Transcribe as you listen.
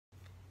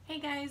Hey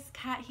guys,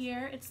 Kat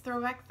here. It's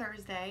Throwback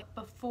Thursday.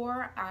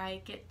 Before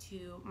I get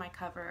to my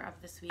cover of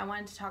this week, I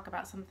wanted to talk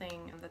about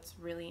something that's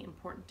really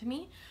important to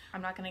me.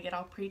 I'm not going to get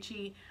all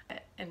preachy,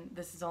 and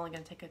this is only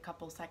going to take a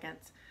couple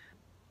seconds.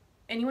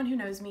 Anyone who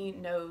knows me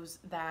knows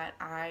that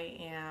I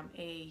am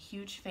a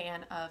huge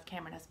fan of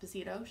Cameron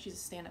Esposito. She's a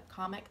stand-up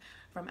comic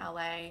from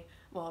LA,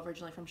 well,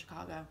 originally from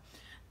Chicago.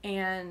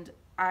 And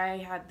I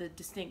had the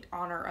distinct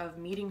honor of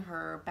meeting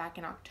her back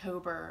in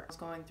October. I was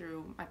going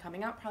through my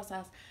coming out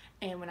process,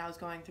 and when I was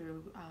going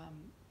through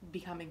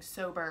becoming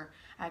sober,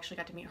 I actually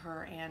got to meet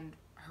her and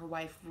her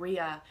wife,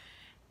 Rhea.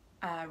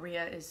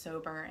 Rhea is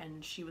sober,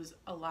 and she was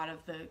a lot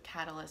of the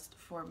catalyst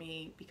for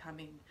me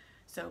becoming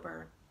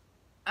sober.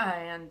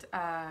 And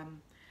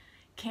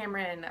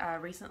Cameron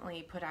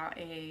recently put out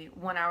a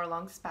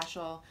 1-hour-long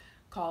special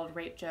called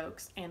Rape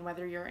Jokes, and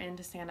whether you're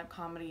into stand-up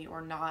comedy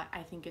or not,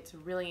 I think it's a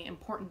really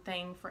important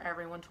thing for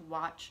everyone to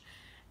watch,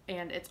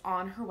 and it's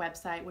on her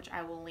website, which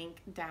I will link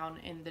down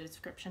in the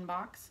description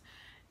box.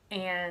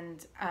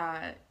 And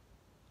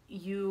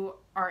you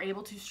are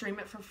able to stream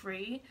it for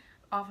free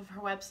off of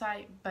her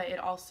website, but it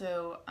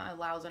also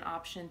allows an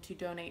option to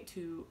donate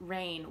to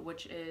RAIN,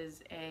 which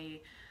is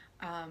a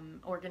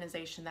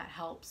organization that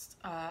helps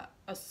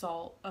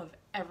assault of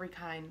every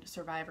kind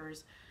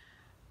survivors.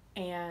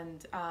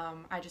 And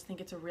I just think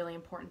it's a really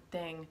important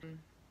thing.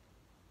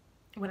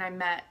 When I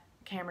met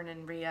Cameron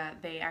and Rhea,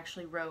 they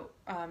actually wrote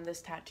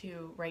this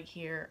tattoo right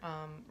here.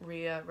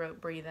 Rhea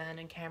wrote "Breathe In"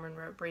 and Cameron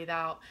wrote "Breathe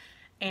Out,"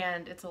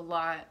 and it's a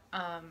lot.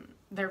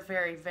 They're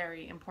very,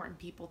 very important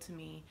people to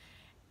me,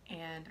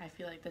 and I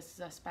feel like this is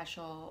a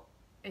special.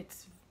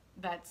 It's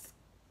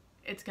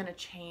gonna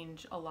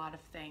change a lot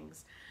of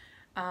things.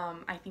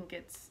 I think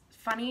it's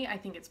funny, I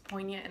think it's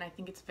poignant, and I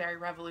think it's very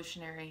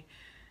revolutionary.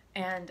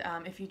 And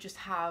if you just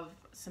have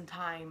some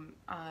time,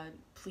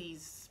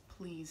 please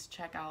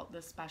check out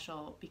this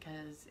special,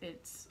 because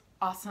it's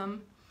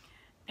awesome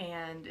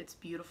and it's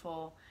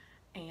beautiful,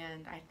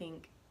 and I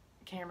think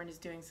Cameron is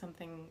doing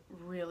something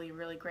really,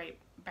 really great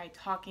by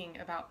talking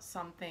about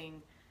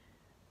something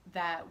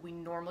that we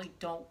normally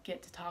don't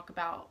get to talk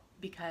about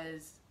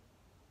because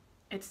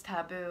it's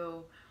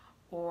taboo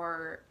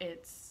or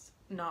it's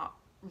not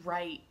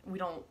right.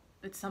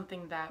 It's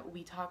something that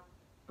we talk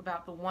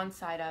about the one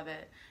side of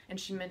it, and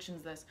she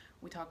mentions this.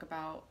 We talk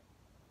about,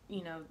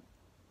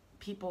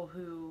 people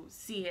who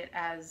see it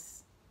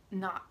as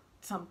not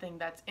something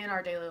that's in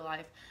our daily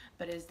life,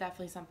 but is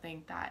definitely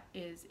something that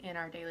is in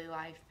our daily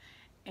life.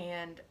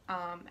 And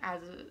I'm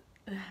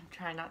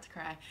trying not to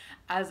cry,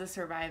 as a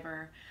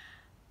survivor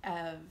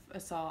of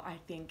assault, I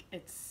think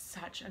it's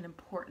such an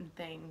important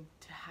thing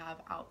to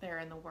have out there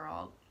in the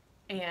world.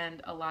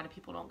 And a lot of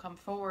people don't come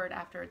forward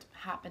after it's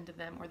happened to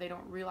them, or they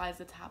don't realize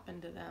it's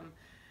happened to them.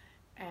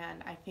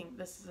 And I think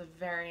this is a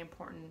very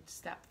important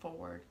step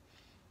forward.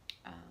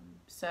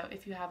 So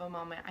if you have a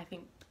moment, I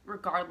think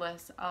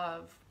regardless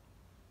of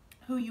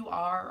who you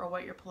are or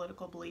what your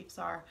political beliefs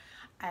are,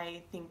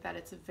 I think that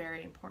it's a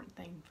very important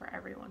thing for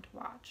everyone to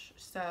watch.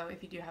 So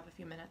if you do have a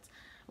few minutes,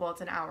 well,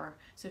 it's an hour.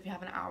 So if you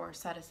have an hour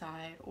set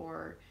aside,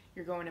 or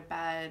you're going to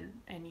bed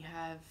and you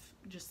have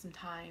just some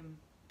time,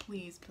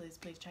 please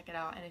check it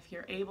out. And if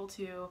you're able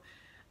to,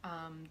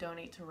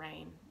 donate to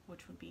RAIN,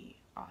 which would be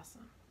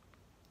awesome.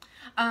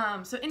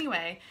 So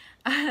anyway,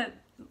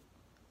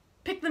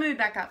 pick the mood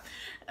back up.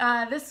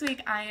 This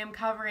week I am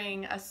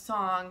covering a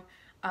song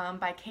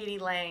by Katie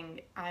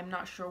Lang. I'm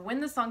not sure when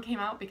the song came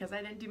out because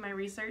I didn't do my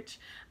research,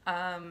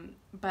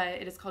 but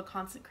it is called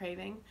Constant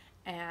Craving,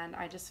 and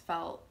I just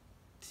felt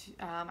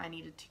I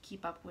needed to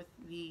keep up with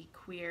the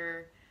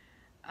queer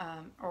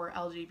or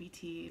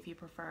LGBT, if you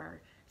prefer,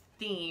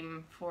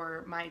 theme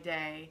for my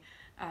day.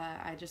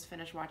 I just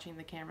finished watching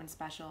the Cameron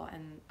special,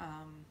 and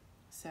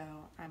so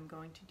I'm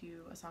going to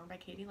do a song by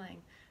Katie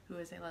Lang, who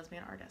is a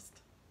lesbian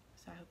artist.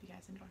 So I hope you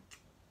guys enjoy.